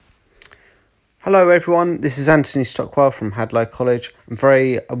Hello everyone, this is Anthony Stockwell from Hadlow College and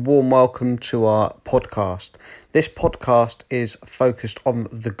a warm welcome to our podcast. This podcast is focused on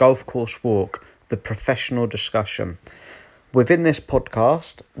the golf course walk, the professional discussion. Within this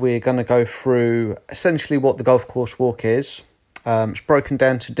podcast, we're going to go through essentially what the golf course walk is. It's broken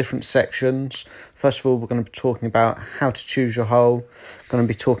down to different sections. First of all, we're going to be talking about how to choose your hole. We're going to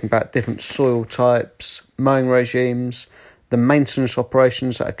be talking about different soil types, mowing regimes, the maintenance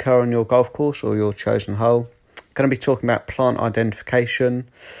operations that occur on your golf course or your chosen hole. Going to be talking about plant identification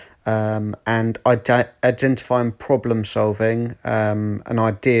and identifying problem solving and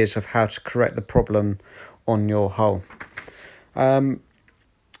ideas of how to correct the problem on your hole.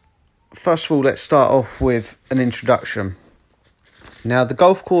 First of all, let's start off with an introduction. Now, the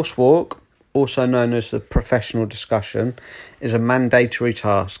golf course walk, also known as the professional discussion, is a mandatory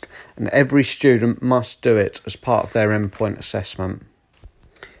task and every student must do it as part of their endpoint assessment.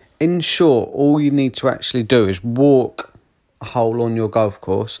 In short, all you need to actually do is walk a hole on your golf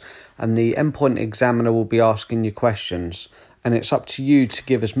course and the endpoint examiner will be asking you questions, and it's up to you to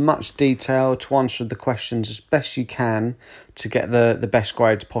give as much detail to answer the questions as best you can to get the best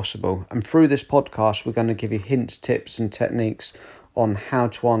grades possible. And through this podcast, we're going to give you hints, tips and techniques on how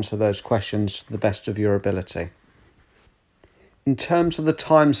to answer those questions to the best of your ability. In terms of the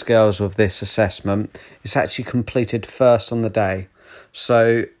timescales of this assessment, it's actually completed first on the day.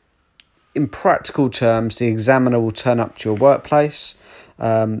 So in practical terms, the examiner will turn up to your workplace.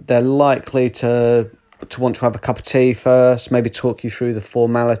 They're likely to want to have a cup of tea first, maybe talk you through the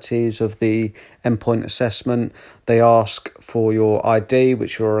formalities of the endpoint assessment. They ask for your ID,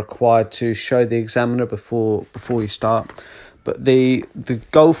 which you're required to show the examiner before you start. But the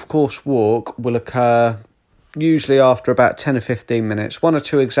golf course walk will occur usually after about 10 or 15 minutes. One or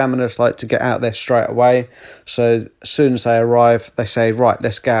two examiners like to get out there straight away. So as soon as they arrive, they say, right,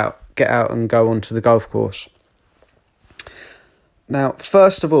 let's get out and go onto the golf course. Now,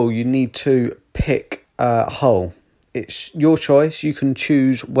 first of all, you need to pick a hole. It's your choice. You can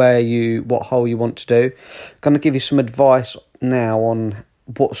choose what hole you want to do. I'm going to give you some advice now on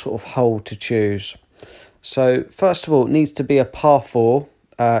what sort of hole to choose. So first of all, it needs to be a par 4,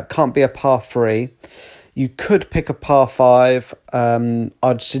 can't be a par 3. You could pick a par 5.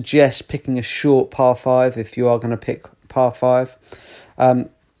 I'd suggest picking a short par 5 if you are going to pick par 5.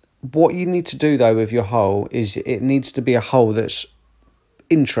 What you need to do though with your hole is it needs to be a hole that's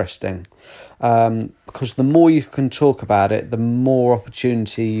interesting, because the more you can talk about it, the more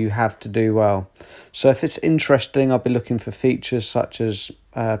opportunity you have to do well. So if it's interesting, I'll be looking for features such as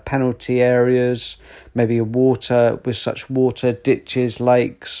penalty areas, maybe water, ditches,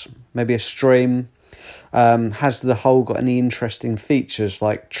 lakes, maybe a stream. Has the hole got any interesting features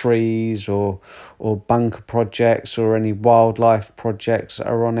like trees or bunker projects or any wildlife projects that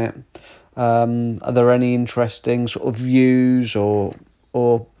are on it? Are there any interesting sort of views or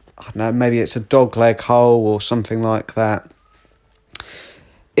I don't know, maybe it's a dogleg hole or something like that.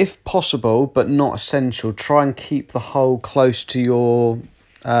 If possible, but not essential, try and keep the hole close to your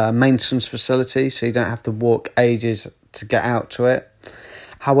maintenance facility so you don't have to walk ages to get out to it.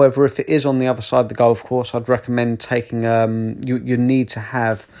 However, if it is on the other side of the golf course, I'd recommend taking you need to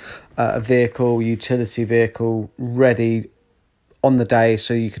have a utility vehicle ready on the day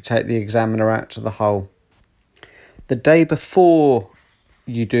so you could take the examiner out to the hole. The day before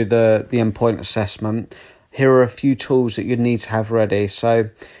you do the endpoint assessment, here are a few tools that you'd need to have ready. So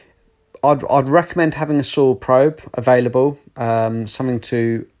I'd recommend having a soil probe available, something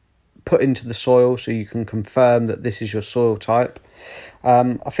to put into the soil so you can confirm that this is your soil type.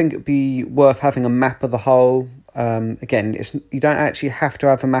 I think it'd be worth having a map of the hole. Again, you don't actually have to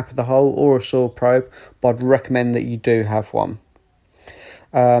have a map of the hole or a soil probe, but I'd recommend that you do have one.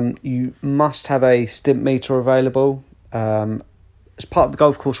 You must have a stimp meter available. As part of the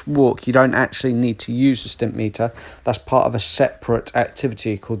golf course walk, you don't actually need to use a stimp meter. That's part of a separate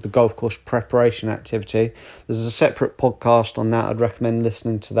activity called the golf course preparation activity. There's a separate podcast on that. I'd recommend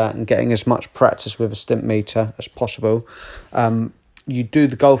listening to that and getting as much practice with a stimp meter as possible. You do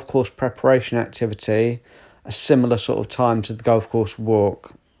the golf course preparation activity a similar sort of time to the golf course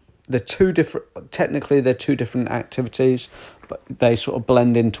walk. They're two different activities, but they sort of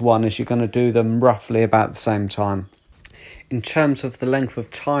blend into one as you're going to do them roughly about the same time. In terms of the length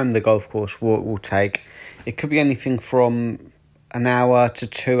of time the golf course walk will take, it could be anything from an hour to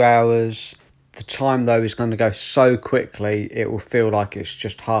 2 hours. The time, though, is going to go so quickly, it will feel like it's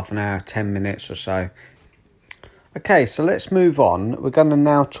just half an hour, 10 minutes or so. Okay, so let's move on. We're going to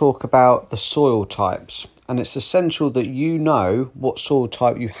now talk about the soil types. And it's essential that you know what soil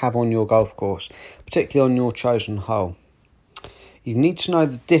type you have on your golf course, particularly on your chosen hole. You need to know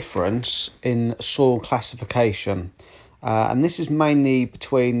the difference in soil classification. And this is mainly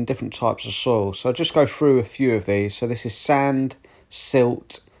between different types of soil. So I'll just go through a few of these. So this is sand,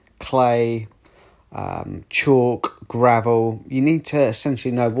 silt, clay, chalk, gravel. You need to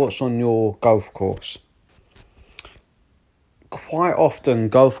essentially know what's on your golf course. Quite often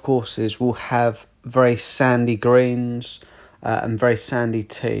golf courses will have very sandy greens and very sandy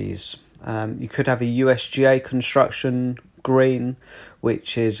tees. You could have a USGA construction green,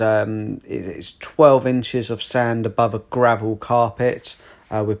 which is it's 12 inches of sand above a gravel carpet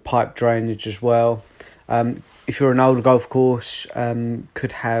with pipe drainage as well. If you're an old golf course,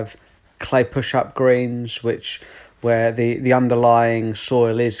 could have clay push-up greens, where the underlying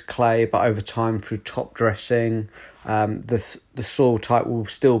soil is clay, but over time through top dressing, the soil type will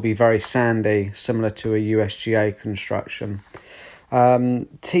still be very sandy, similar to a USGA construction.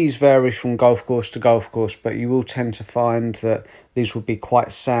 Tees vary from golf course to golf course, but you will tend to find that these will be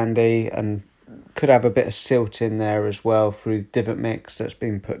quite sandy and could have a bit of silt in there as well through the divot mix that's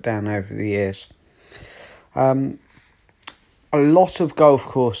been put down over the years. A lot of golf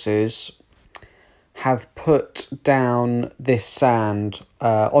courses have put down this sand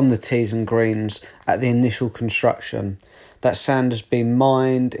on the tees and greens at the initial construction. That sand has been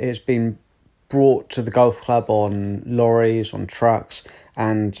mined, it's been brought to the golf club on lorries, on trucks,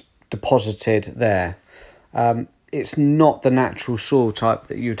 and deposited there. It's not the natural soil type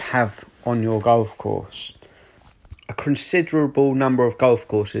that you'd have on your golf course. A considerable number of golf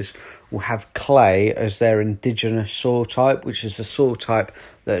courses will have clay as their indigenous soil type, which is the soil type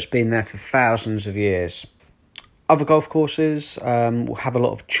that's been there for thousands of years. Other golf courses will have a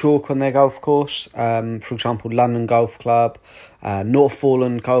lot of chalk on their golf course. For example, London Golf Club,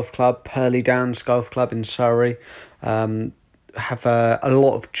 Northforeland Golf Club, Purley Downs Golf Club in Surrey have a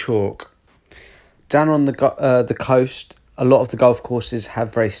lot of chalk. Down on the coast, a lot of the golf courses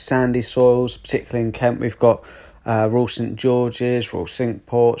have very sandy soils, particularly in Kent. We've got Royal St George's, Royal Cinque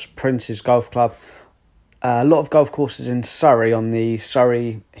Ports, Prince's Golf Club. A lot of golf courses in Surrey on the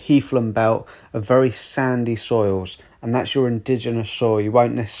Surrey Heathland Belt are very sandy soils, and that's your indigenous soil. You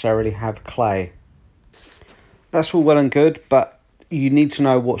won't necessarily have clay. That's all well and good, but you need to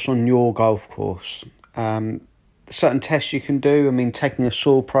know what's on your golf course. Certain tests you can do. Taking a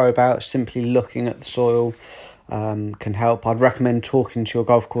soil probe out, simply looking at the soil can help. I'd recommend talking to your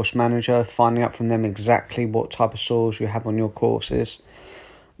golf course manager, finding out from them exactly what type of soils you have on your courses.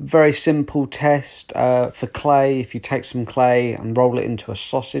 Very simple test for clay. If you take some clay and roll it into a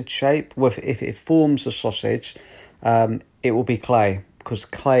sausage shape, if it forms a sausage, it will be clay, because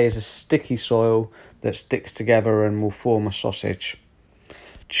clay is a sticky soil that sticks together and will form a sausage.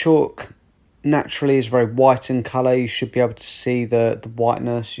 Chalk naturally is very white in colour. You should be able to see the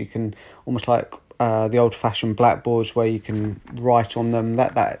whiteness. You can almost like the old-fashioned blackboards where you can write on them.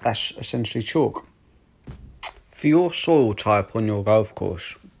 That's essentially chalk. For your soil type on your golf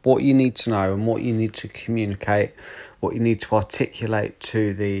course, what you need to know and what you need to communicate, what you need to articulate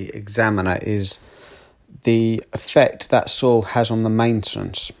to the examiner is the effect that soil has on the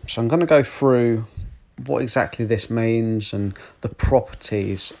maintenance. So I'm going to go through what exactly this means and the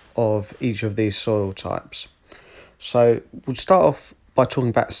properties of each of these soil types. So we'll start off by talking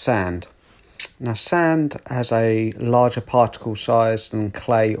about sand. Now, sand has a larger particle size than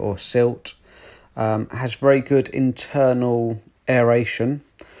clay or silt, has very good internal aeration.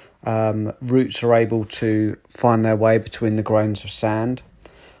 Roots are able to find their way between the grains of sand.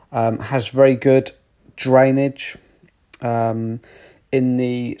 Has very good drainage. In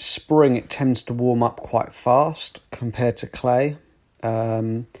the spring, it tends to warm up quite fast compared to clay.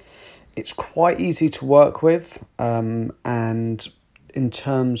 It's quite easy to work with, and in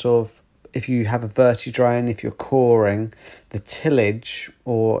terms of if you have a verti-drain, if you're coring, the tillage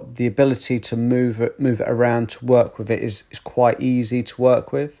or the ability to move it around to work with it is quite easy to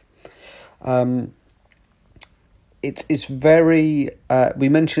work with. It's very we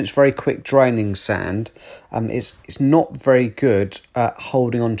mentioned it's very quick draining sand. It's not very good at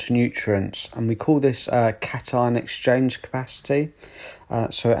holding on to nutrients, and we call this cation exchange capacity.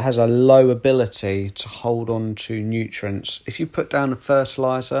 So it has a low ability to hold on to nutrients. If you put down a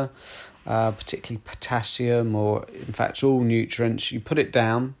fertilizer, particularly potassium, or in fact all nutrients, you put it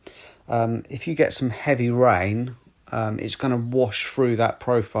down, if you get some heavy rain, it's going to wash through that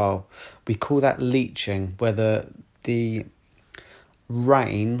profile. We call that leaching, where the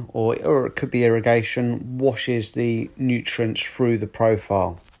rain or it could be irrigation washes the nutrients through the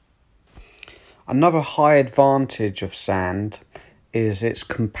profile. Another high advantage of sand is its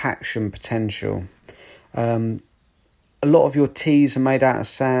compaction potential. A lot of your tees are made out of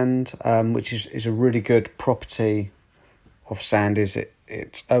sand, which is a really good property of sand is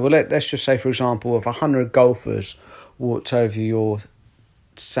let's just say, for example, if 100 golfers walked over your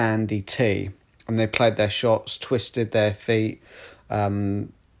sandy tee and they played their shots, twisted their feet,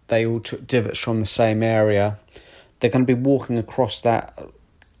 they all took divots from the same area, they're going to be walking across that,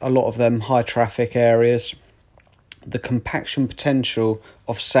 a lot of them high traffic areas. The compaction potential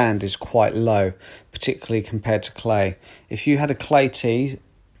of sand is quite low, particularly compared to clay. If you had a clay tee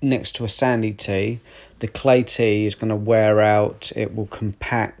next to a sandy tee, the clay tee is going to wear out, it will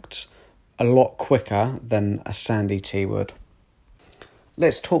compact a lot quicker than a sandy tee would.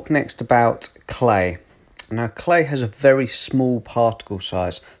 Let's talk next about clay. Now, clay has a very small particle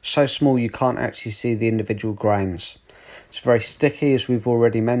size, so small you can't actually see the individual grains. It's very sticky, as we've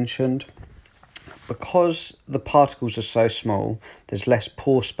already mentioned. Because the particles are so small, there's less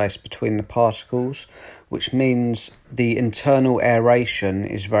pore space between the particles, which means the internal aeration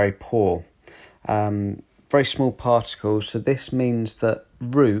is very poor. Very small particles, so this means that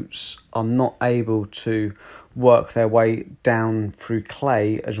roots are not able to work their way down through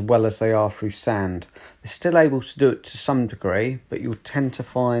clay as well as they are through sand. They're still able to do it to some degree, but you'll tend to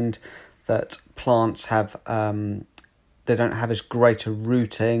find that plants have they don't have as great a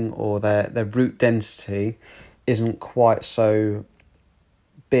rooting, or their root density isn't quite so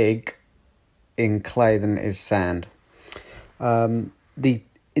big in clay than it is sand. The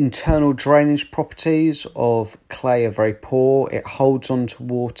internal drainage properties of clay are very poor. It holds on to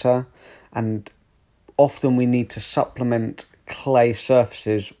water, and often we need to supplement clay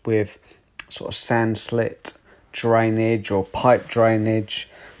surfaces with sort of sand slit drainage or pipe drainage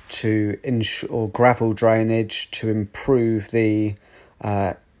or gravel drainage to improve the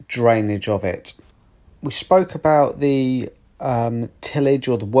drainage of it. We spoke about the tillage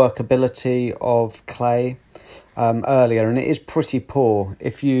or the workability of clay earlier, and it is pretty poor.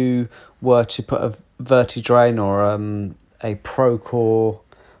 If you were to put a vertidrain or a Procore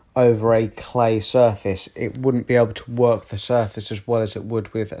over a clay surface, it wouldn't be able to work the surface as well as it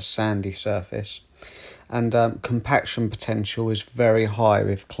would with a sandy surface. And compaction potential is very high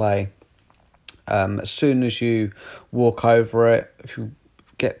with clay. As soon as you walk over it, if you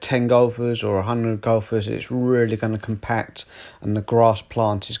get 10 golfers or 100 golfers, it's really going to compact, and the grass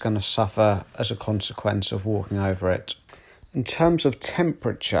plant is going to suffer as a consequence of walking over it. In terms of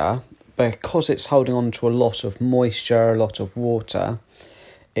temperature, because it's holding on to a lot of moisture, a lot of water,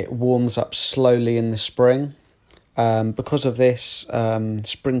 it warms up slowly in the spring. Because of this,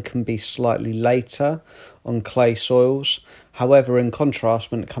 spring can be slightly later on clay soils. However, in contrast,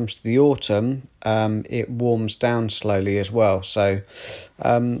 when it comes to the autumn, it warms down slowly as well. So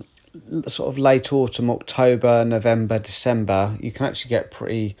sort of late autumn, October, November, December, you can actually get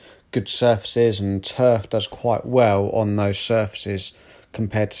pretty good surfaces, and turf does quite well on those surfaces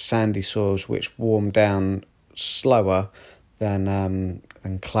compared to sandy soils, which warm down slower than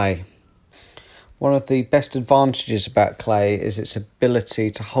clay. One of the best advantages about clay is its ability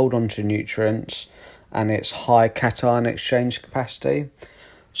to hold on to nutrients and its high cation exchange capacity.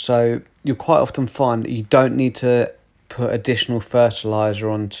 So you'll quite often find that you don't need to put additional fertiliser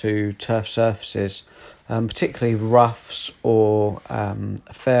onto turf surfaces, particularly roughs or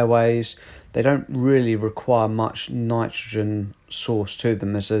fairways. They don't really require much nitrogen source to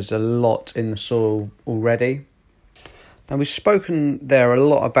them, as there's a lot in the soil already. Now, we've spoken there a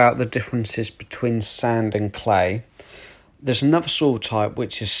lot about the differences between sand and clay. There's another soil type,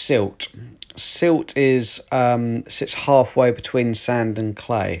 which is silt. Silt is sits halfway between sand and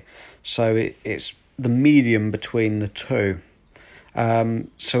clay, so it's the medium between the two.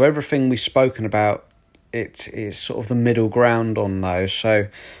 So everything we've spoken about, it is sort of the middle ground on those. So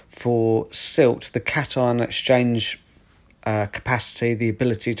for silt, the cation exchange capacity, the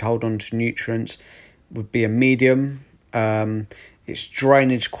ability to hold on to nutrients, would be a medium. Its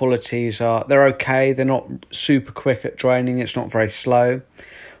drainage qualities they're okay. They're not super quick at draining. It's not very slow.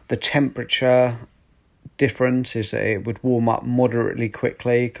 The temperature difference is that it would warm up moderately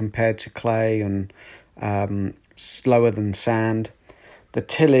quickly compared to clay, and slower than sand. The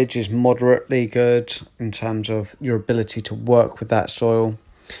tillage is moderately good in terms of your ability to work with that soil.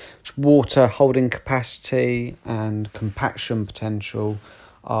 Its water holding capacity and compaction potential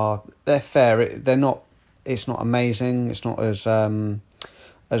they're fair. It's not amazing. It's not as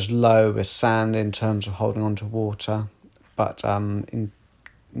low as sand in terms of holding on to water, but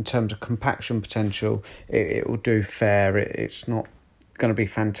in terms of compaction potential, it will do fair. It's not going to be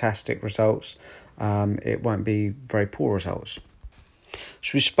fantastic results. It won't be very poor results.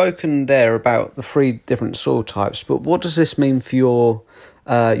 So we've spoken there about the 3 different soil types, but what does this mean for your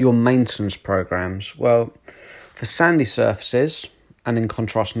maintenance programs? Well, for sandy surfaces, and in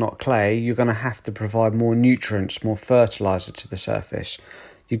contrast not clay, you're going to have to provide more nutrients, more fertiliser to the surface.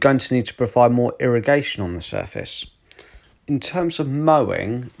 You're going to need to provide more irrigation on the surface. In terms of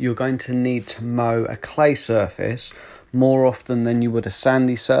mowing, you're going to need to mow a clay surface more often than you would a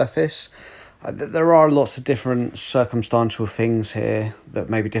sandy surface. There are lots of different circumstantial things here that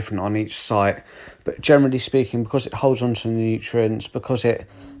may be different on each site, but generally speaking, because it holds on to the nutrients, because it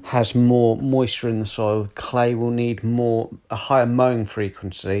has more moisture in the soil, clay will need a higher mowing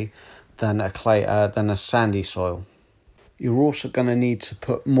frequency than a sandy soil. You're also going to need to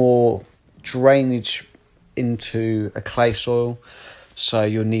put more drainage into a clay soil, so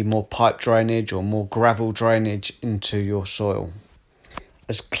you'll need more pipe drainage or more gravel drainage into your soil.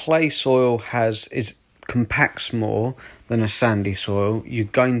 As clay soil compacts more than a sandy soil, you're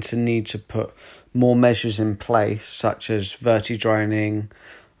going to need to put more measures in place, such as verti-draining,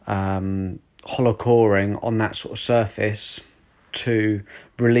 hollow coring on that sort of surface to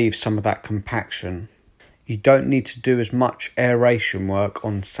relieve some of that compaction. You don't need to do as much aeration work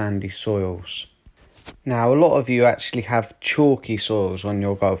on sandy soils. Now, a lot of you actually have chalky soils on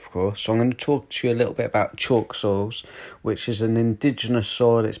your golf course, so I'm going to talk to you a little bit about chalk soils, which is an indigenous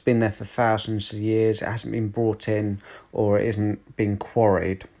soil. It's been there for thousands of years. It hasn't been brought in or it isn't being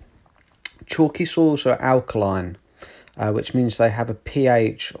quarried. Chalky soils are alkaline, which means they have a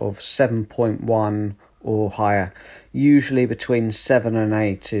pH of 7.1 or higher. Usually between 7 and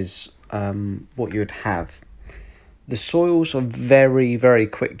 8 is what you would have. The soils are very, very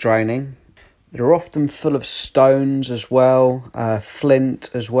quick draining. They're often full of stones as well, flint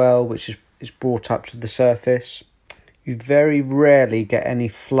as well, which is brought up to the surface. You very rarely get any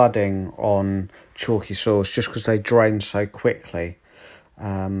flooding on chalky soils just because they drain so quickly.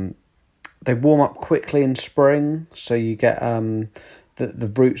 They warm up quickly in spring, so you get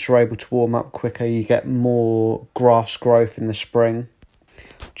the roots are able to warm up quicker. You get more grass growth in the spring.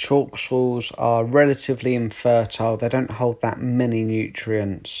 Chalk soils are relatively infertile. They don't hold that many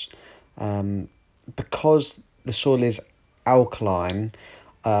nutrients. Because the soil is alkaline,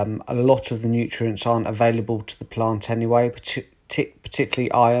 a lot of the nutrients aren't available to the plant anyway,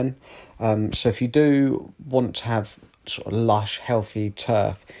 particularly iron. So if you do want to have sort of lush, healthy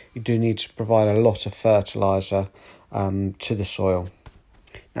turf, you do need to provide a lot of fertiliser to the soil.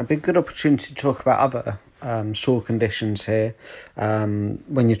 Now, it'd be a good opportunity to talk about other soil conditions here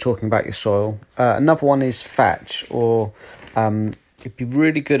when you're talking about your soil. Another one is thatch, or it'd be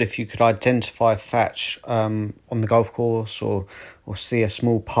really good if you could identify thatch on the golf course or see a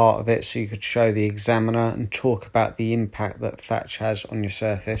small part of it, so you could show the examiner and talk about the impact that thatch has on your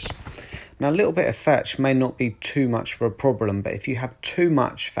surface. Now, a little bit of thatch may not be too much for a problem, but if you have too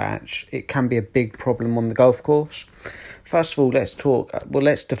much thatch, it can be a big problem on the golf course. First of all,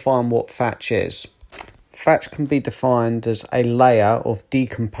 let's define what thatch is. Thatch can be defined as a layer of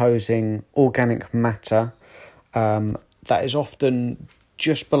decomposing organic matter that is often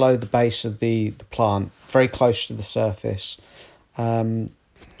just below the base of the plant, very close to the surface. I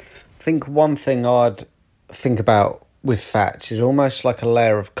think one thing I'd think about with thatch is almost like a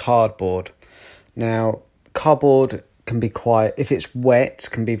layer of cardboard. Now, cardboard can be if it's wet,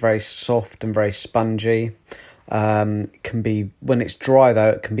 can be very soft and very spongy. It can be, when it's dry though,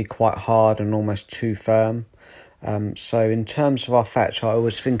 it can be quite hard and almost too firm. So in terms of our thatch, I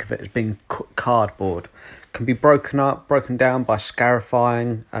always think of it as being cardboard. It can be broken down by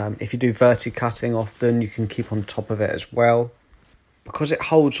scarifying. If you do verticutting often, you can keep on top of it as well. Because it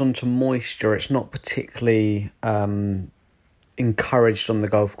holds onto moisture, it's not particularly encouraged on the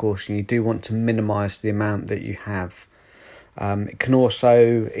golf course, and you do want to minimise the amount that you have. It can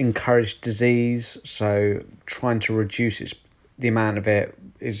also encourage disease, so trying to reduce the amount of it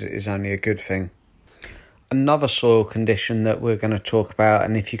is only a good thing. Another soil condition that we're going to talk about,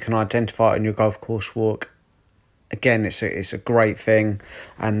 and if you can identify it on your golf course walk, again, it's a great thing,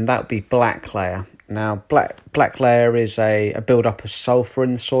 and that would be black layer. Now, black layer is a build-up of sulphur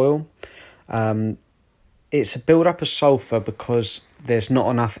in the soil. It's a build-up of sulphur because there's not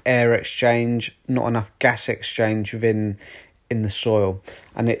enough air exchange, not enough gas exchange in the soil,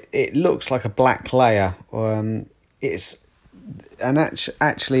 and it looks like a black layer.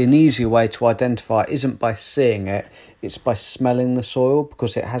 Actually an easier way to identify it isn't by seeing it, it's by smelling the soil,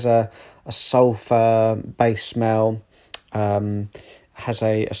 because it has a sulphur based smell. Has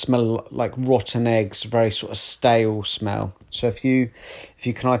a smell like rotten eggs, very sort of stale smell. So if you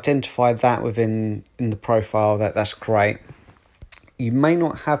can identify that in the profile, that's great. You may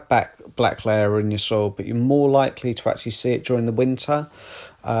not have black layer in your soil, but you're more likely to actually see it during the winter,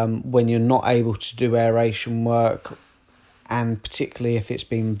 when you're not able to do aeration work, and particularly if it's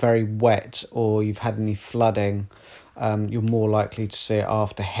been very wet or you've had any flooding. you're more likely to see it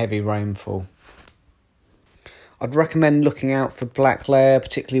after heavy rainfall. I'd recommend looking out for black layer,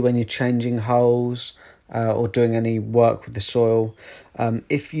 particularly when you're changing holes or doing any work with the soil.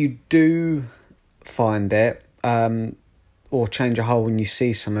 If you do find it or change a hole when you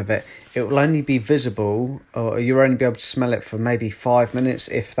see some of it, it will only be visible, or you'll only be able to smell it for maybe 5 minutes,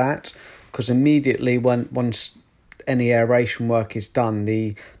 if that, because immediately once any aeration work is done,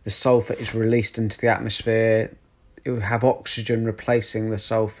 the sulphur is released into the atmosphere. It will have oxygen replacing the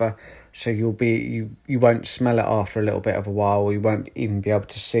sulphur, so you won't smell it after a little bit of a while, or you won't even be able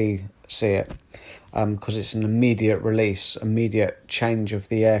to see it, because it's an immediate release, immediate change of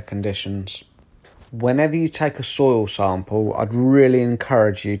the air conditions. Whenever you take a soil sample, I'd really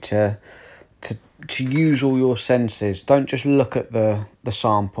encourage you to use all your senses. Don't just look at the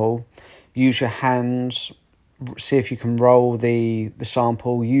sample. Use your hands. See if you can roll the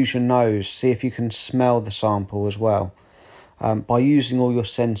sample. Use your nose. See if you can smell the sample as well. By using all your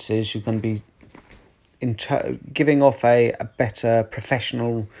senses, you're going to be giving off a better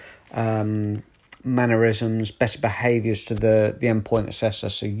professional mannerisms, better behaviours to the endpoint assessor.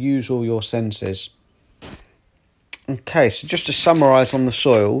 So use all your senses. Okay, so just to summarise on the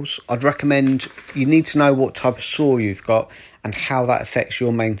soils, I'd recommend you need to know what type of soil you've got and how that affects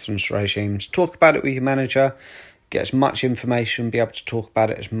your maintenance regimes. Talk about it with your manager, get as much information, be able to talk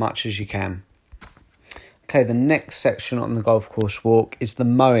about it as much as you can. Okay, the next section on the golf course walk is the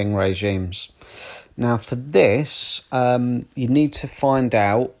mowing regimes. Now for this, you need to find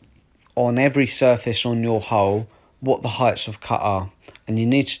out on every surface on your hole what the heights of cut are. And you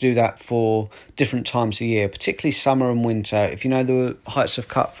need to do that for different times of year, particularly summer and winter. If you know the heights of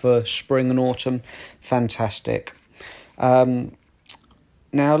cut for spring and autumn, fantastic. Now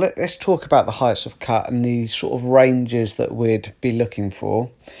let's talk about the heights of cut and the sort of ranges that we'd be looking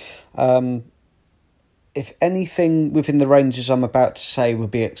for. If anything within the ranges I'm about to say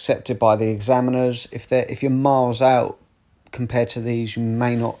would be accepted by the examiners, if you're miles out compared to these, you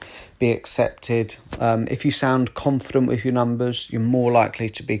may not be accepted. If you sound confident with your numbers, you're more likely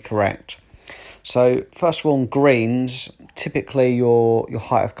to be correct. So first of all, on greens, typically your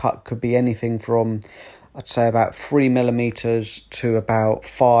height of cut could be anything from, I'd say, about 3 millimeters to about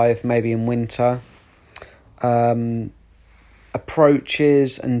 5, maybe in winter.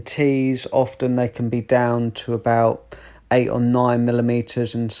 Approaches and tees, often they can be down to about 8 or 9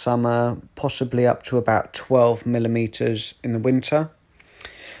 millimeters in summer, possibly up to about 12 millimeters in the winter.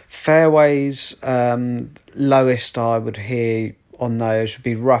 Fairways, lowest I would hear on those would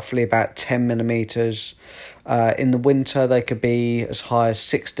be roughly about 10 millimeters. In the winter, they could be as high as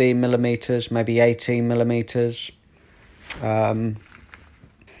 16 millimeters, maybe 18 millimeters.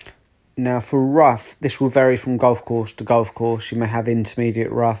 Now for rough, this will vary from golf course to golf course. You may have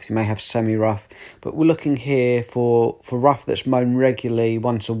intermediate rough, you may have semi-rough, but we're looking here for rough that's mown regularly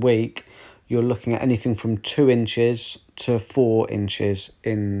once a week. You're looking at anything from 2 inches to 4 inches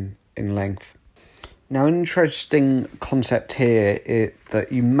in length. Now, an interesting concept here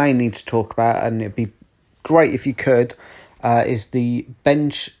that you may need to talk about, and it'd be great if you could, is the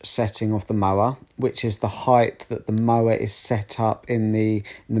bench setting of the mower, which is the height that the mower is set up in the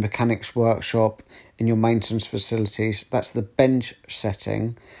mechanics workshop, in your maintenance facilities. That's the bench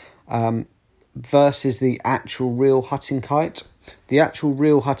setting versus the actual real hutting height. The actual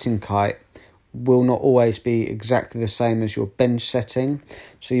real hutting height will not always be exactly the same as your bench setting.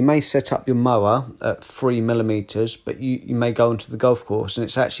 So you may set up your mower at 3 millimeters, but you may go onto the golf course and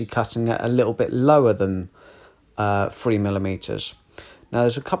it's actually cutting at a little bit lower than 3 millimeters. Now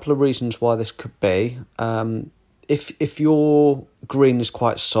there's a couple of reasons why this could be. If your green is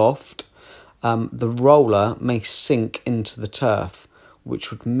quite soft, the roller may sink into the turf,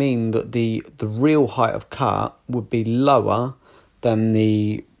 which would mean that the real height of cut would be lower than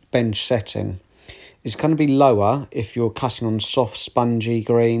the bench setting. It's going to be lower if you're cutting on soft spongy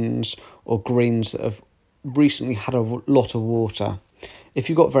greens or greens that have recently had a lot of water. If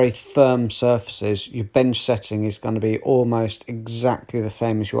you've got very firm surfaces, your bench setting is going to be almost exactly the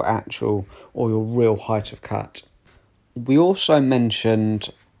same as your actual or your real height of cut. We also mentioned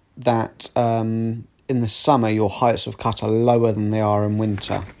that in the summer your heights of cut are lower than they are in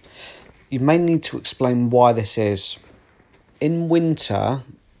winter. You may need to explain why this is. In winter,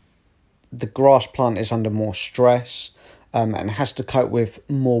 the grass plant is under more stress and has to cope with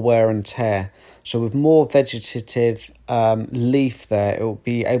more wear and tear. So with more vegetative leaf there, it will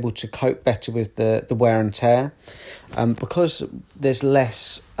be able to cope better with the wear and tear. Because there's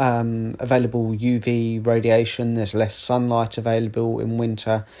less available UV radiation, there's less sunlight available in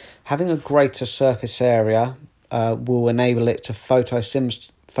winter, having a greater surface area will enable it to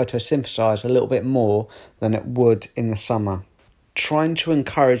photosynthesize a little bit more than it would in the summer. Trying to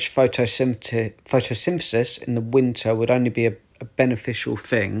encourage photosynthesis in the winter would only be a beneficial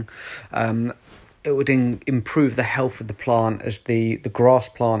thing. It would improve the health of the plant, as the grass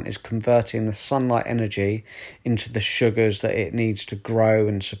plant is converting the sunlight energy into the sugars that it needs to grow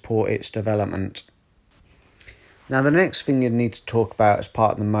and support its development. Now, the next thing you need to talk about as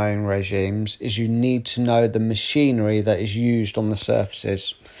part of the mowing regimes is you need to know the machinery that is used on the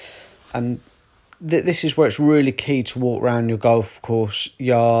surfaces. And this is where it's really key to walk around your golf course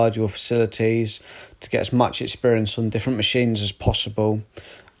yard, your facilities, to get as much experience on different machines as possible.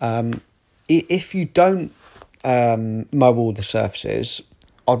 If you don't mow all the surfaces,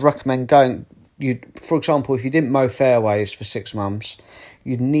 I'd recommend for example, if you didn't mow fairways for 6 months,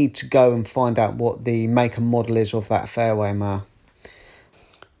 you'd need to go and find out what the make and model is of that fairway mower.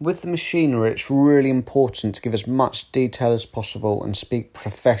 With the machinery, it's really important to give as much detail as possible and speak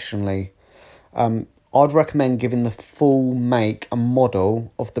professionally. I'd recommend giving the full make and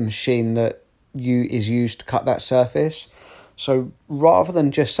model of the machine that is used to cut that surface. So rather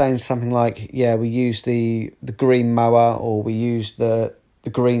than just saying something like, yeah, we use the green mower or we use the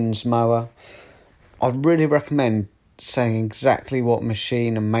greens mower, I'd really recommend saying exactly what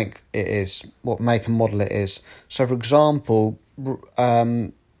machine and make it is, what make and model it is. So for example,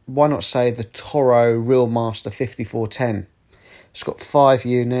 why not say the Toro Realmaster 5410? It's got 5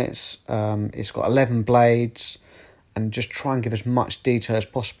 units, it's got 11 blades, and just try and give as much detail as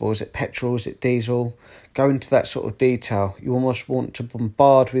possible. Is it petrol? Is it diesel? Go into that sort of detail. You almost want to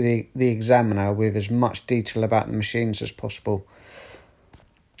bombard with the examiner with as much detail about the machines as possible.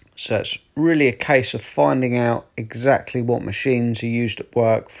 So it's really a case of finding out exactly what machines are used at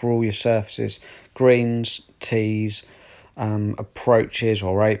work for all your surfaces: greens, tees, approaches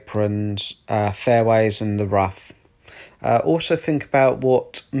or aprons, fairways and the rough. Also think about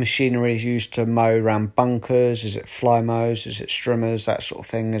what machinery is used to mow around bunkers. Is it fly mows? Is it strimmers? That sort of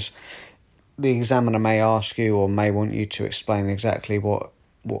thing. As the examiner may ask you or may want you to explain exactly what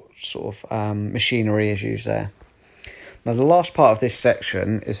sort of machinery is used there. Now, the last part of this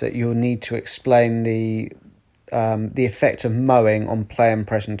section is that you'll need to explain the effect of mowing on play and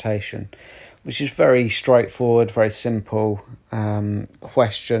presentation, which is very straightforward, very simple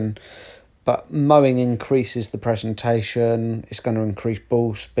question. But mowing increases the presentation. It's going to increase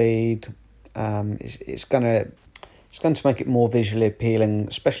ball speed. It's going to make it more visually appealing,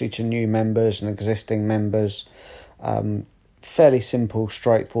 especially to new members and existing members. Fairly simple,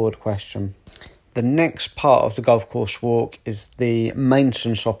 straightforward question. The next part of the golf course walk is the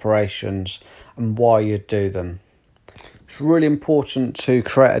maintenance operations and why you do them. It's really important to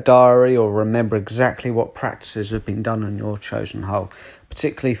create a diary or remember exactly what practices have been done on your chosen hole,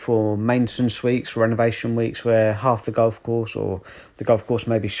 particularly for maintenance weeks, renovation weeks, where half the golf course or the golf course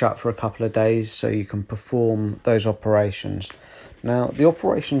may be shut for a couple of days, so you can perform those operations. Now, the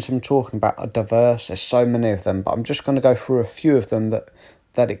operations I'm talking about are diverse. There's so many of them, but I'm just going to go through a few of them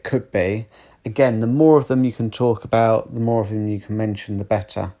that it could be. Again, the more of them you can talk about, the more of them you can mention, the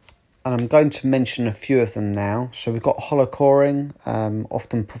better. And I'm going to mention a few of them now. So we've got hollow coring,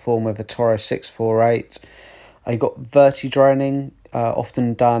 often performed with a Toro 648. You've got verti-draining,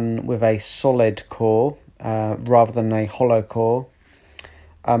 often done with a solid core rather than a hollow core.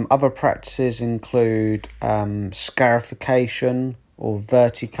 Other practices include scarification or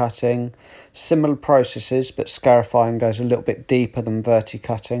verti-cutting. Similar processes, but scarifying goes a little bit deeper than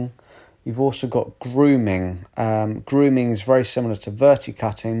verti-cutting. You've also got grooming. Grooming is very similar to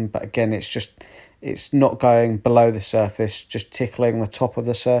verti-cutting, but again, it's not going below the surface, just tickling the top of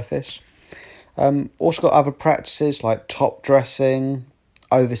the surface. Also got other practices like top dressing,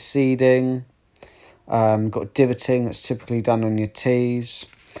 overseeding. Got divoting that's typically done on your tees.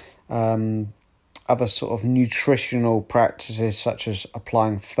 Other sort of nutritional practices such as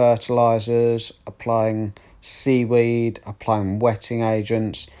applying fertilizers, applying seaweed, applying wetting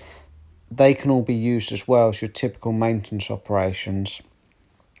agents. They can all be used as well as your typical maintenance operations.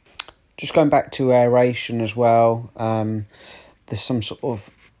 Just going back to aeration as well, there's some sort of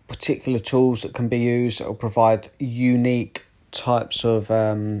particular tools that can be used that will provide unique types of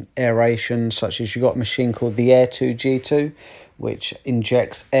aeration, such as you've got a machine called the Air 2 G2, which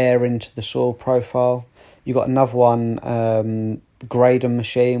injects air into the soil profile. You've got another one, grader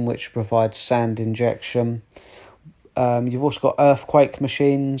machine, which provides sand injection. You've also got earthquake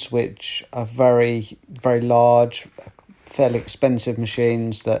machines, which are very, very large, fairly expensive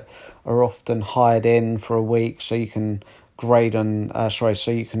machines that are often hired in for a week, so you can so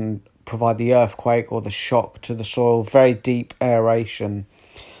you can provide the earthquake or the shock to the soil. Very deep aeration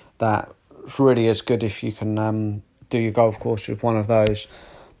that really is good if you can do your golf course with one of those.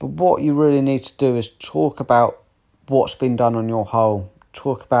 But what you really need to do is talk about what's been done on your hole.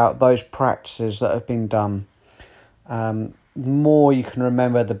 Talk about those practices that have been done. The more you can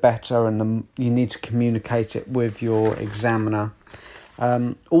remember, the better, and you need to communicate it with your examiner.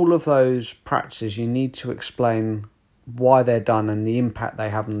 All of those practices, you need to explain why they're done and the impact they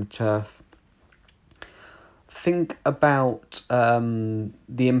have on the turf. Think about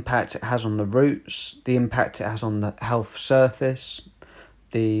the impact it has on the roots, the impact it has on the health surface,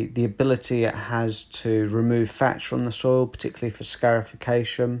 the ability it has to remove fats from the soil, particularly for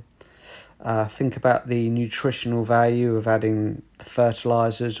scarification. Think about the nutritional value of adding the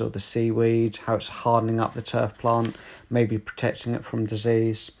fertilisers or the seaweed, how it's hardening up the turf plant, maybe protecting it from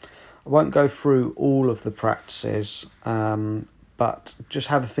disease. I won't go through all of the practices, but just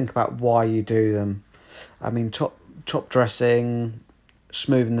have a think about why you do them. I mean, top dressing,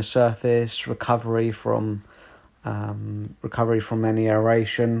 smoothing the surface, recovery from any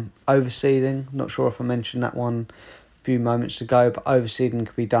aeration, overseeding. Not sure if I mentioned that one few moments ago, but overseeding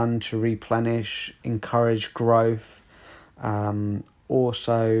can be done to replenish, encourage growth.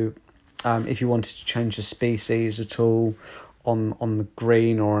 Also, if you wanted to change the species at all on the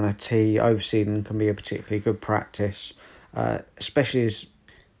green or on a tee, overseeding can be a particularly good practice, especially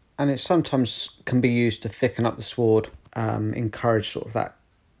and it sometimes can be used to thicken up the sward, encourage sort of that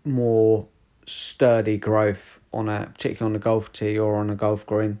more sturdy growth particularly on a golf tee or on a golf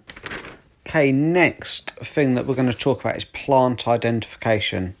green. Okay, next thing that we're going to talk about is plant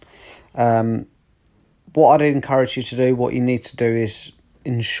identification. What I'd encourage you to do, what you need to do is,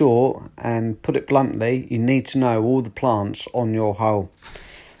 in short, and put it bluntly, you need to know all the plants on your hole.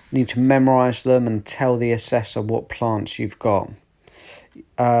 You need to memorise them and tell the assessor what plants you've got.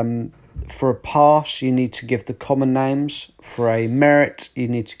 For a pass, you need to give the common names. For a merit, you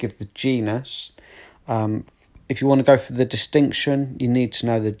need to give the genus. If you want to go for the distinction, you need to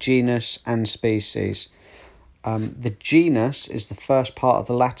know the genus and species. The genus is the first part of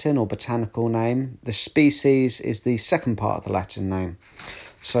the Latin or botanical name. The species is the second part of the Latin name.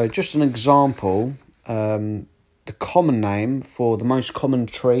 So just an example, the common name for the most common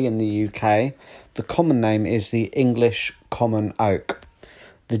tree in the UK, the common name is the English common oak.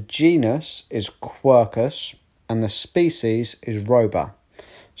 The genus is Quercus and the species is Roba.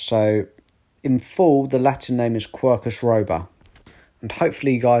 So in full, the Latin name is Quercus roba. And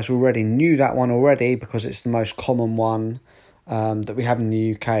hopefully you guys already knew that one already because it's the most common one that we have in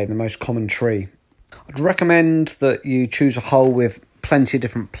the UK, the most common tree. I'd recommend that you choose a hole with plenty of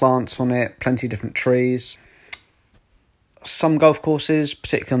different plants on it, plenty of different trees. Some golf courses,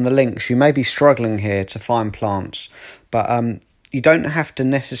 particularly on the links, you may be struggling here to find plants, but you don't have to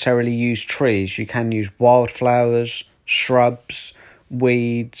necessarily use trees. You can use wildflowers, shrubs,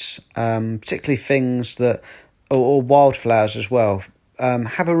 weeds, particularly things that, or wildflowers as well.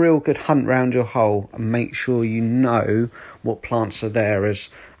 Have a real good hunt round your hole and make sure you know what plants are there, as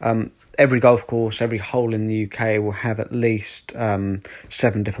every golf course, every hole in the UK will have at least 7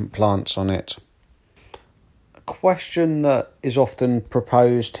 different plants on it. A question that is often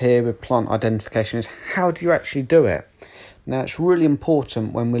proposed here with plant identification is, how do you actually do it? Now, it's really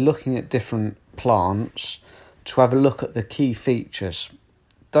important when we're looking at different plants to have a look at the key features.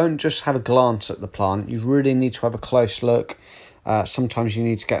 Don't just have a glance at the plant. You really need to have a close look. Sometimes you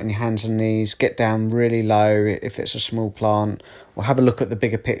need to get on your hands and knees, get down really low if it's a small plant, or have a look at the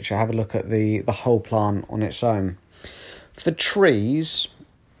bigger picture, have a look at the whole plant on its own. For trees,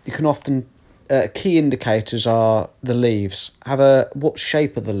 you can often, key indicators are the leaves. What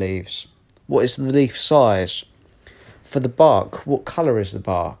shape are the leaves? What is the leaf size? For the bark, what colour is the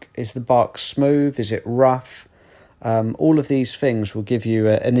bark? Is the bark smooth? Is it rough? All of these things will give you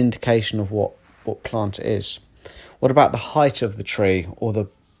an indication of what plant it is. What about the height of the tree or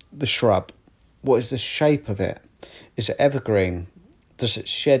the shrub? What is the shape of it? Is it evergreen? Does it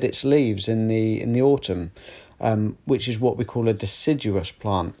shed its leaves in the autumn? Which is what we call a deciduous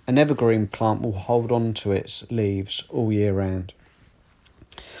plant. An evergreen plant will hold on to its leaves all year round.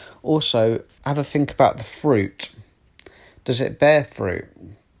 Also, have a think about the fruit. Does it bear fruit?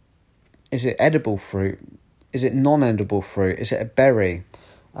 Is it edible fruit? Is it non-edible fruit? Is it a berry?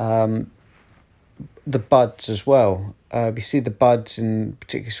 The buds as well. We see the buds in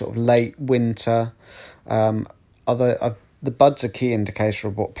particularly sort of late winter. The buds are key indicator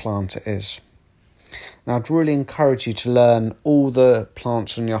of what plant it is. Now, I'd really encourage you to learn all the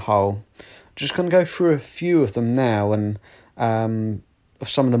plants on your hole. I'm just going to go through a few of them now, and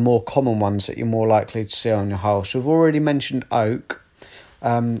some of the more common ones that you're more likely to see on your hole. So we've already mentioned oak.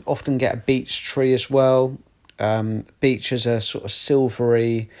 Often get a beech tree as well. Beech has a sort of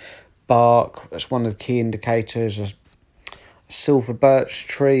silvery bark. That's one of the key indicators. A silver birch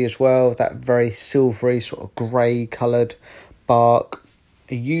tree as well, that very silvery sort of grey coloured bark.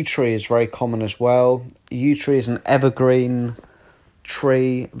 A yew tree is very common as well. A yew tree is an evergreen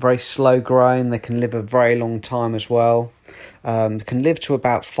tree, very slow growing. They can live a very long time as well. They can live to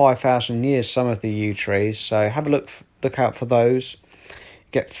about 5,000 years, some of the yew trees, so have a look out for those.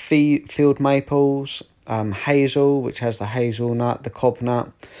 You get field maples, hazel, which has the hazelnut, the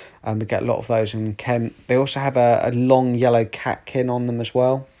cobnut. We get a lot of those in Kent. They also have a long yellow catkin on them as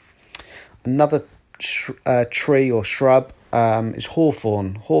well. Another tree or shrub is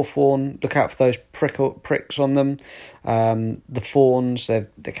hawthorn. Hawthorn, look out for those pricks on them. The thorns,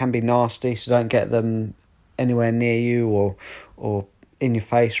 they can be nasty, so don't get them anywhere near you or in your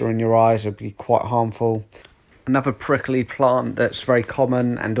face or in your eyes. It'll be quite harmful. Another prickly plant that's very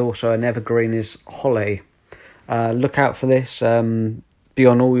common and also an evergreen is holly. Look out for this. Be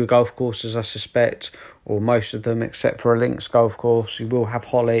on all your golf courses, I suspect, or most of them except for a links golf course. You will have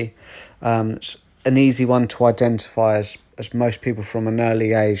holly. It's an easy one to identify as most people from an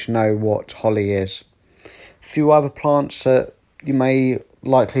early age know what holly is. A few other plants that you may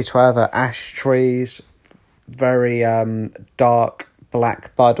likely to have are ash trees, very dark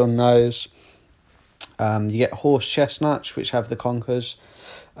black bud on those. You get horse chestnuts, which have the conkers,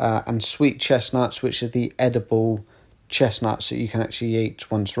 and sweet chestnuts, which are the edible chestnuts that you can actually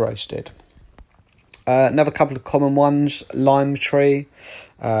eat once roasted. Another couple of common ones, lime tree,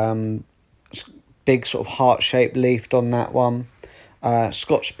 big sort of heart-shaped leaf on that one.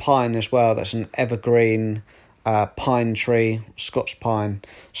 Scotch pine as well, that's an evergreen pine tree, Scotch pine.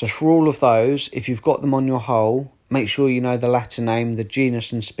 So for all of those, if you've got them on your hole, make sure you know the Latin name, the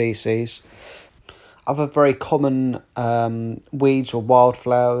genus and species. Other very common weeds or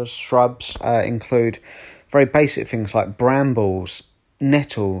wildflowers, shrubs include very basic things like brambles,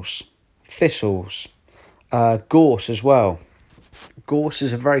 nettles, thistles, gorse as well. Gorse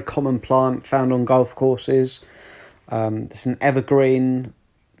is a very common plant found on golf courses. It's an evergreen,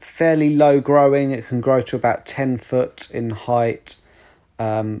 fairly low growing. It can grow to about 10 foot in height.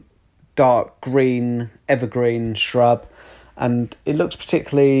 Dark green, evergreen shrub. And it looks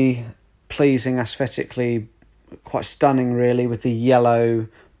particularly pleasing aesthetically, quite stunning really, with the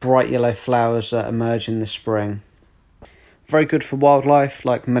bright yellow flowers that emerge in the spring. Very good for wildlife,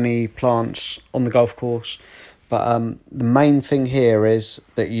 like many plants on the golf course. But the main thing here is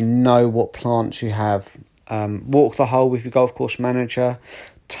that you know what plants you have. Walk the hole with your golf course manager.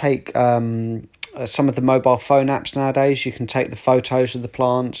 Take some of the mobile phone apps nowadays. You can take the photos of the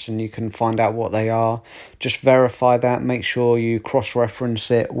plants and you can find out what they are. Just verify that. Make sure you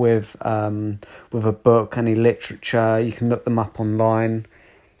cross-reference it with a book, any literature. You can look them up online.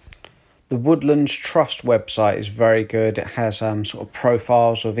 The Woodlands Trust website is very good. It has sort of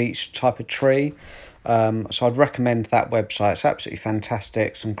profiles of each type of tree. So I'd recommend that website. It's absolutely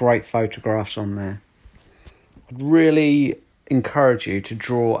fantastic. Some great photographs on there. I'd really encourage you to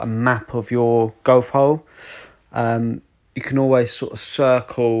draw a map of your golf hole. You can always sort of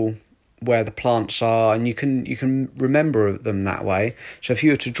circle where the plants are, and you can remember them that way. So if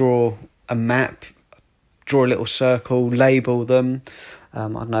you were to draw a map, draw a little circle, label them. I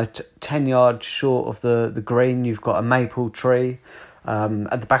don't know, 10 yards short of the green, you've got a maple tree.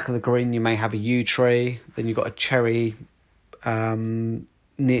 At the back of the green, you may have a yew tree. Then you've got a cherry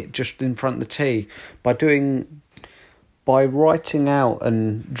just in front of the tee. By writing out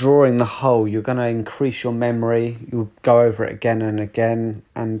and drawing the hole, you're going to increase your memory. You'll go over it again and again,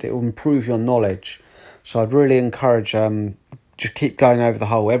 and it will improve your knowledge. So I'd really encourage just keep going over the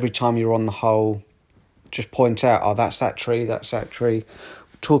hole. Every time you're on the hole, just point out, oh, that's that tree, that's that tree.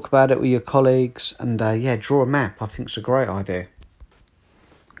 Talk about it with your colleagues, and draw a map. I think it's a great idea.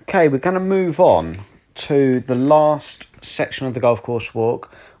 Okay, we're going to move on to the last section of the golf course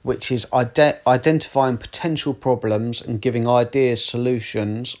walk, which is identifying potential problems and giving ideas,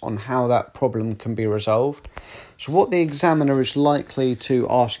 solutions on how that problem can be resolved. So what the examiner is likely to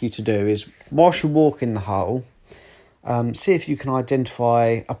ask you to do is, whilst you walk in the hole, see if you can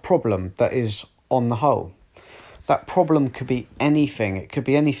identify a problem that is on the hole. That problem could be anything. It could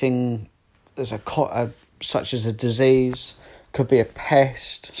be anything such as a disease, could be a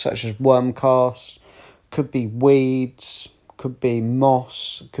pest such as worm cast, could be weeds, could be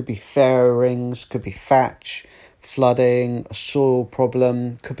moss, could be fairings, could be thatch, flooding, a soil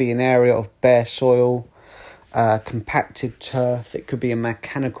problem, could be an area of bare soil, compacted turf. It could be a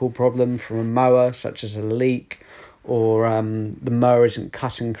mechanical problem from a mower, such as a leak, or the mower isn't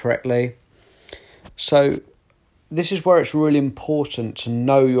cutting correctly. So this is where it's really important to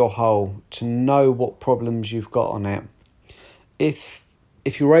know your hole, to know what problems you've got on it. If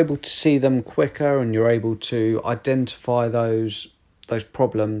if you're able to see them quicker and you're able to identify those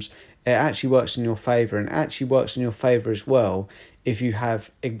problems, it actually works in your favour, and it actually works in your favour as well if you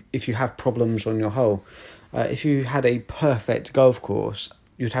have problems on your hole. If you had a perfect golf course,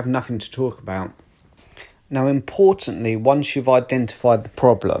 you'd have nothing to talk about. Now, importantly, once you've identified the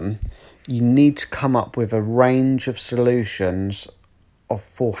problem, you need to come up with a range of solutions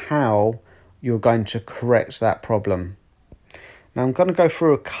for how you're going to correct that problem. Now, I'm going to go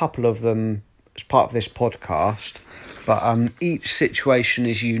through a couple of them as part of this podcast, but each situation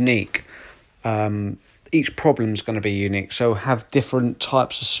is unique. Each problem is going to be unique, so have different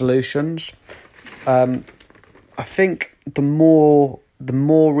types of solutions. I think the more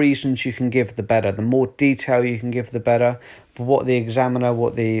reasons you can give, the better. The more detail you can give, the better. But what the examiner,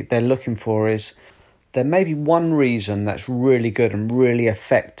 they're looking for is, there may be one reason that's really good and really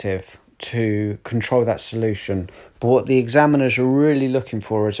effective to control that solution. But what the examiners are really looking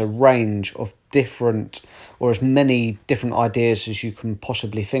for is a range of different, or as many different ideas as you can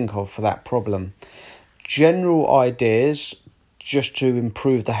possibly think of for that problem. General ideas, just to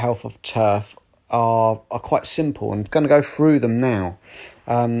improve the health of turf, are quite simple. I'm going to go through them now.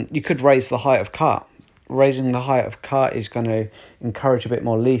 You could raise the height of cut. Raising the height of cut is going to encourage a bit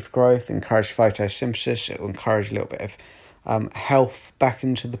more leaf growth, encourage photosynthesis. It will encourage a little bit of health back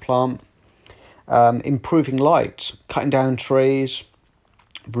into the plant. Improving light, cutting down trees,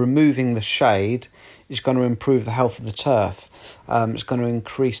 removing the shade is going to improve the health of the turf. It's going to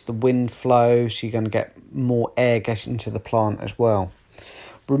increase the wind flow, so you're going to get more air getting into the plant as well.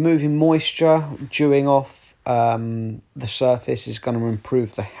 Removing moisture, dewing off the surface is going to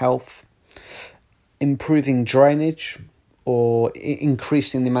improve the health. Improving drainage or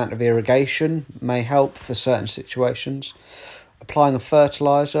increasing the amount of irrigation may help for certain situations. Applying a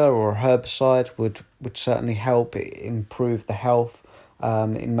fertiliser or a herbicide would certainly help improve the health.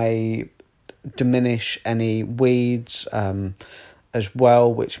 It may diminish any weeds as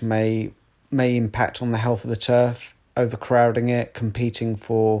well, which may impact on the health of the turf, overcrowding it, competing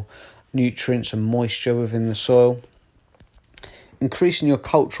for nutrients and moisture within the soil. Increasing your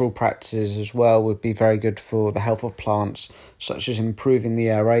cultural practices as well would be very good for the health of plants, such as improving the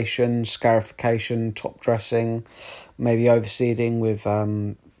aeration, scarification, top dressing, maybe overseeding with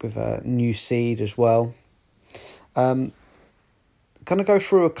a new seed as well. Going to go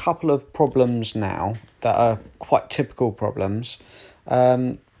through a couple of problems now that are quite typical problems.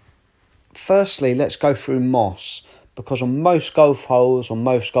 Firstly, let's go through moss, because on most golf holes, on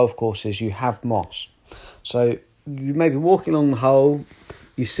most golf courses, you have moss. So you may be walking along the hole,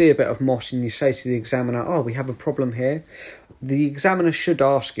 you see a bit of moss and you say to the examiner, "Oh, we have a problem here." The examiner should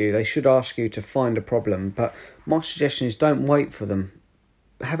ask you to find a problem, but my suggestion is don't wait for them.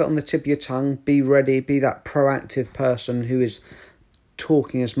 Have it on the tip of your tongue, be ready, be that proactive person who is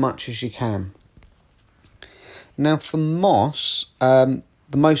talking as much as you can. Now for moss, the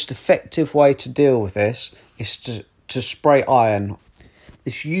most effective way to deal with this is to spray iron.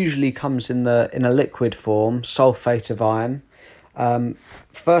 This usually comes in a liquid form, sulfate of iron.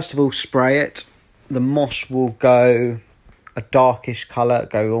 First of all, spray it. The moss will go a darkish colour,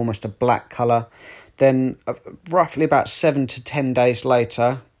 go almost a black colour. Then roughly about 7 to 10 days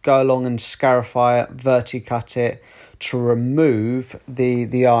later, go along and scarify it, verticut it to remove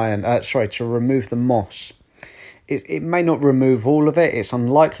the iron. To remove the moss. It may not remove all of it. It's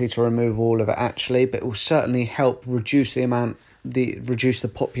unlikely to remove all of it actually, but it will certainly help reduce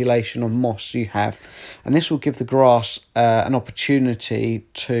the population of moss you have, and this will give the grass an opportunity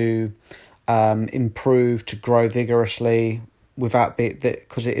to improve, to grow vigorously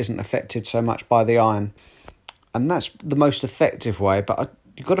because it isn't affected so much by the iron. And that's the most effective way, but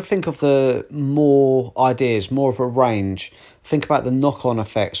you've got to think of the more ideas, more of a range. Think about the knock-on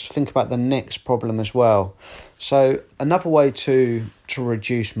effects, think about the next problem as well. So another way to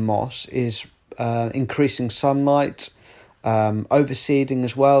reduce moss is increasing sunlight, overseeding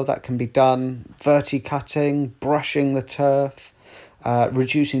as well, that can be done, verticutting, brushing the turf,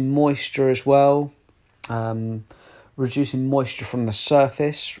 reducing moisture as well, reducing moisture from the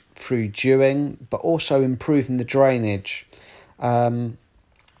surface through dewing, but also improving the drainage.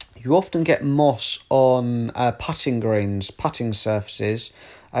 You often get moss on putting greens, putting surfaces,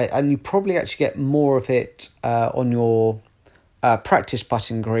 and you probably actually get more of it on your practice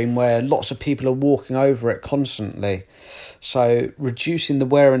putting green, where lots of people are walking over it constantly. So reducing the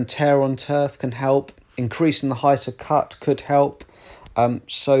wear and tear on turf can help. Increasing the height of cut could help.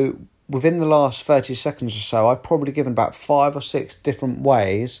 So within the last 30 seconds or so, I've probably given about 5 or 6 different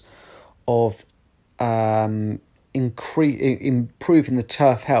ways of improving the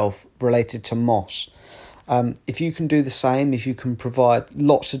turf health related to moss. If you can do the same, if you can provide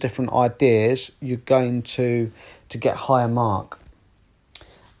lots of different ideas, you're going to get higher mark.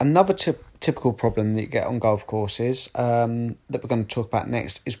 Another typical problem that you get on golf courses that we're going to talk about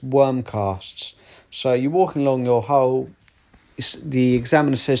next is worm casts. So you're walking along your hole, the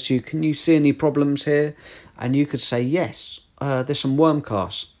examiner says to you, can you see any problems here? And you could say, yes, there's some worm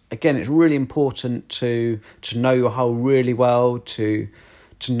casts. Again, it's really important to know your hole really well, to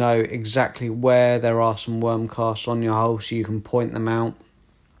know exactly where there are some worm casts on your hole so you can point them out.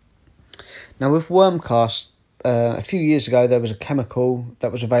 Now with worm casts, a few years ago there was a chemical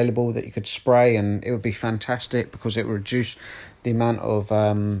that was available that you could spray, and it would be fantastic because it would reduce the amount of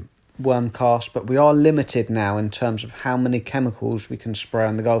worm casts, but we are limited now in terms of how many chemicals we can spray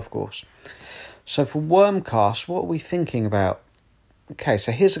on the golf course. So for worm casts, what are we thinking about? Okay,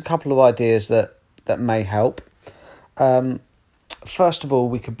 so here's a couple of ideas that may help. First of all,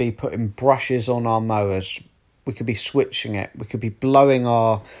 we could be putting brushes on our mowers. We could be switching it. We could be blowing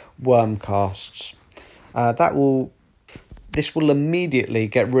our worm casts. This will immediately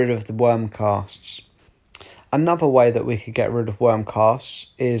get rid of the worm casts. Another way that we could get rid of worm casts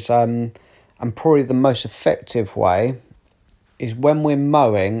is, and probably the most effective way, is when we're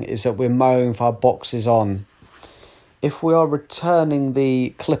mowing, is that we're mowing with our boxes on. If we are returning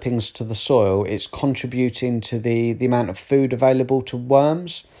the clippings to the soil, it's contributing to the amount of food available to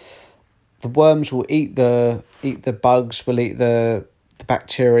worms. The worms will eat the bugs, will eat the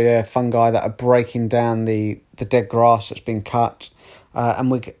bacteria, fungi that are breaking down the dead grass that's been cut.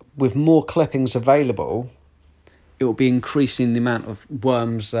 And with more clippings available, it will be increasing the amount of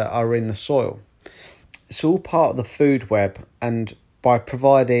worms that are in the soil. It's all part of the food web, and by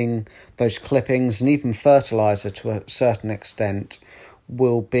providing those clippings and even fertiliser to a certain extent,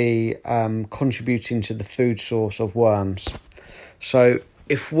 will be contributing to the food source of worms. So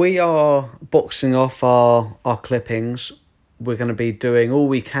if we are boxing off our clippings, we're going to be doing all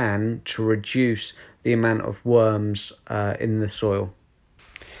we can to reduce the amount of worms in the soil.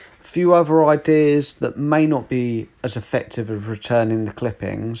 A few other ideas that may not be as effective as returning the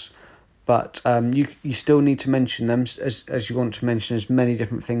clippings, but you still need to mention them as you want to mention as many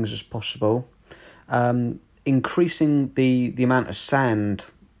different things as possible. Increasing the amount of sand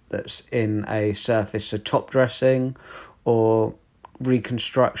that's in a surface, so top dressing or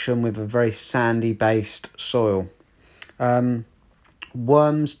reconstruction with a very sandy based soil.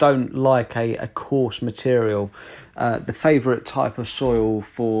 Worms don't like a coarse material. The favourite type of soil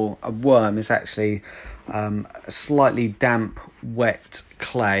for a worm is actually a slightly damp, wet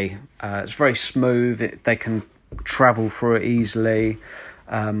clay. It's very smooth. They can travel through it easily.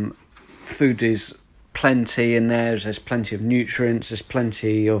 Food is plenty in there. There's plenty of nutrients. There's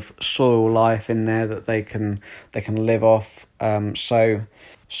plenty of soil life in there that they can live off.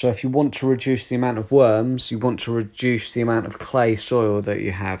 So if you want to reduce the amount of worms, you want to reduce the amount of clay soil that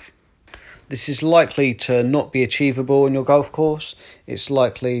you have. This is likely to not be achievable in your golf course. It's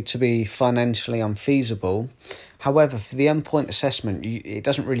likely to be financially unfeasible. However, for the endpoint assessment, it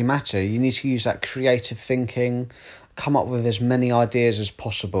doesn't really matter. You need to use that creative thinking, come up with as many ideas as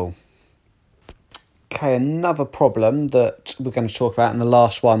possible. Okay, another problem that we're going to talk about, and the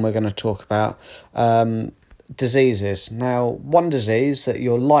last one we're going to talk about, diseases. Now, one disease that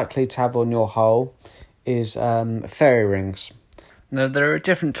you're likely to have on your hole is fairy rings. Now, there are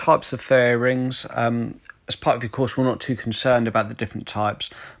different types of fairy rings. As part of your course, we're not too concerned about the different types,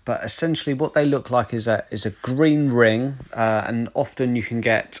 but essentially what they look like is a green ring, and often you can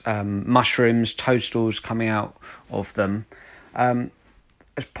get mushrooms, toadstools coming out of them.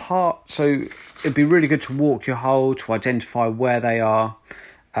 So it'd be really good to walk your hole to identify where they are.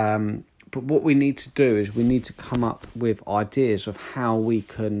 But what we need to do is we need to come up with ideas of how we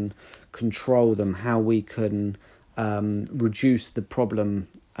can control them, how we can reduce the problem,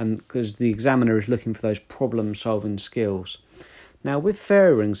 and because the examiner is looking for those problem-solving skills. Now, with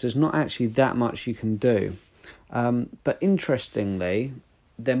fairy rings, there's not actually that much you can do. But interestingly,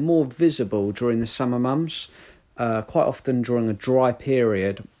 they're more visible during the summer months. Quite often during a dry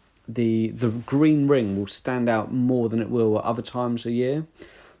period, the green ring will stand out more than it will at other times of year.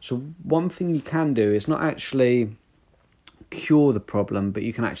 So one thing you can do is not actually cure the problem, but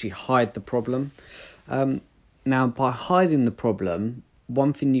you can actually hide the problem. Now, by hiding the problem,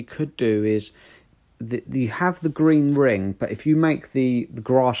 one thing you could do is that you have the green ring, but if you make the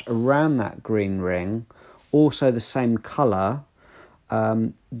grass around that green ring also the same colour,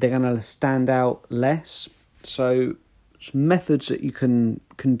 they're going to stand out less. So some methods that you can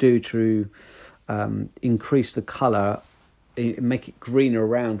do to increase the colour, make it greener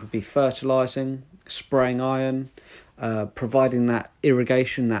around, would be fertilising, spraying iron, providing that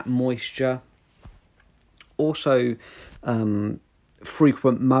irrigation, that moisture. Also,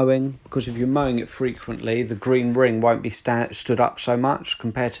 frequent mowing, because if you're mowing it frequently, the green ring won't be stood up so much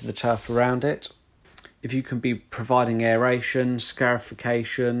compared to the turf around it. If you can be providing aeration,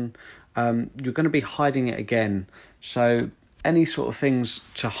 scarification, you're going to be hiding it again. So any sort of things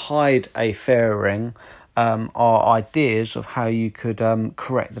to hide a fairing are ideas of how you could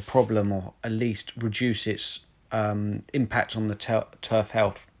correct the problem, or at least reduce its impact on the turf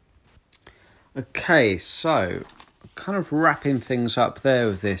health. Okay, so kind of wrapping things up there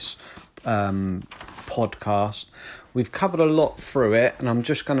with this podcast. We've covered a lot through it, and I'm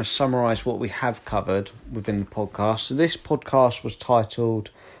just going to summarise what we have covered within the podcast. So this podcast was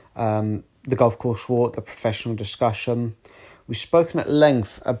titled The Golf Course Walk, the Professional Discussion. We've spoken at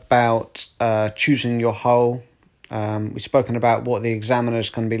length about choosing your hole. We've spoken about what the examiner is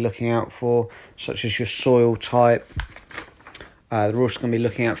going to be looking out for, such as your soil type. They're also going to be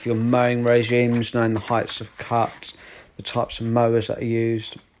looking out for your mowing regimes, knowing the heights of cut, the types of mowers that are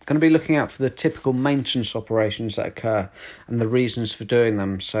used. Going to be looking out for the typical maintenance operations that occur and the reasons for doing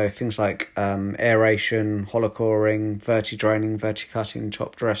them. So things like aeration, hollow coring, verti-draining, verti-cutting,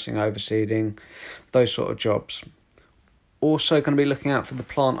 top dressing, overseeding, those sort of jobs. Also going to be looking out for the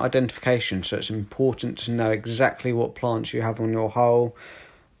plant identification. So it's important to know exactly what plants you have on your hole.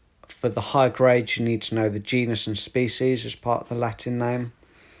 For the high grades, you need to know the genus and species as part of the Latin name.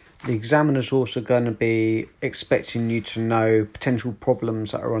 The examiner's also going to be expecting you to know potential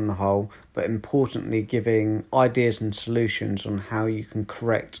problems that are on the hole, but importantly giving ideas and solutions on how you can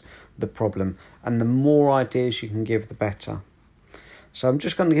correct the problem. And the more ideas you can give, the better. So I'm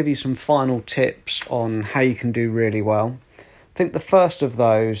just going to give you some final tips on how you can do really well. I think the first of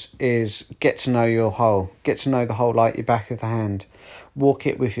those is get to know your hole. Get to know the hole like your back of the hand. Walk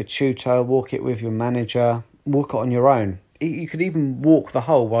it with your tutor, walk it with your manager, walk it on your own. You could even walk the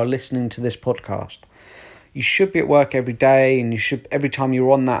hole while listening to this podcast. You should be at work every day, and you should, every time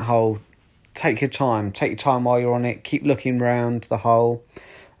you're on that hole, take your time. Take your time while you're on it. Keep looking around the hole.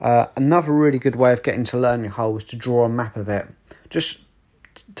 Another really good way of getting to learn your hole is to draw a map of it. Just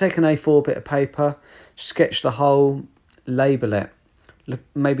take an A4 bit of paper, sketch the hole, label it.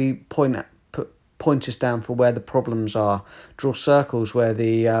 Maybe put pointers down for where the problems are. Draw circles where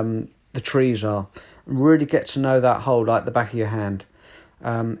the trees are. Really get to know that hole like the back of your hand.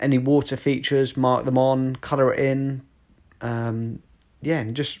 Any water features, mark them on, colour it in. And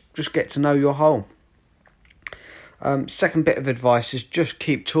just get to know your hole. Second bit of advice is just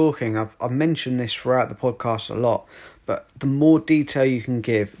keep talking. I've mentioned this throughout the podcast a lot, but the more detail you can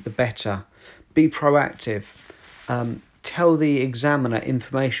give, the better. Be proactive. Tell the examiner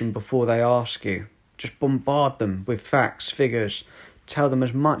information before they ask you. Just bombard them with facts, figures. Tell them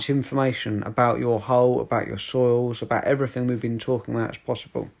as much information about your hole, about your soils, about everything we've been talking about as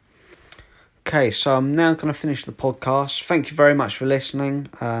possible. Okay, so I'm now going to finish the podcast. Thank you very much for listening.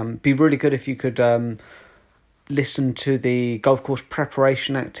 Be really good if you could listen to the golf course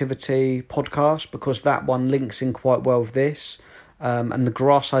preparation activity podcast, because that one links in quite well with this. And the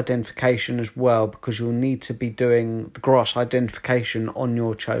grass identification as well, because you'll need to be doing the grass identification on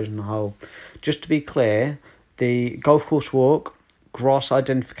your chosen hole. Just to be clear, the golf course walk, grass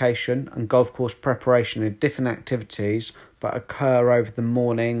identification and golf course preparation are different activities that occur over the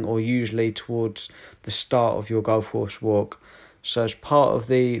morning or usually towards the start of your golf course walk. So as part of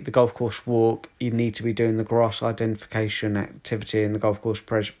the golf course walk, you need to be doing the grass identification activity and the golf course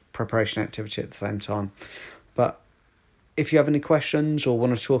preparation activity at the same time. But if you have any questions or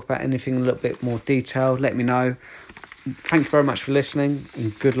want to talk about anything in a little bit more detail, let me know. Thank you very much for listening,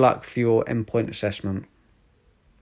 and good luck for your endpoint assessment.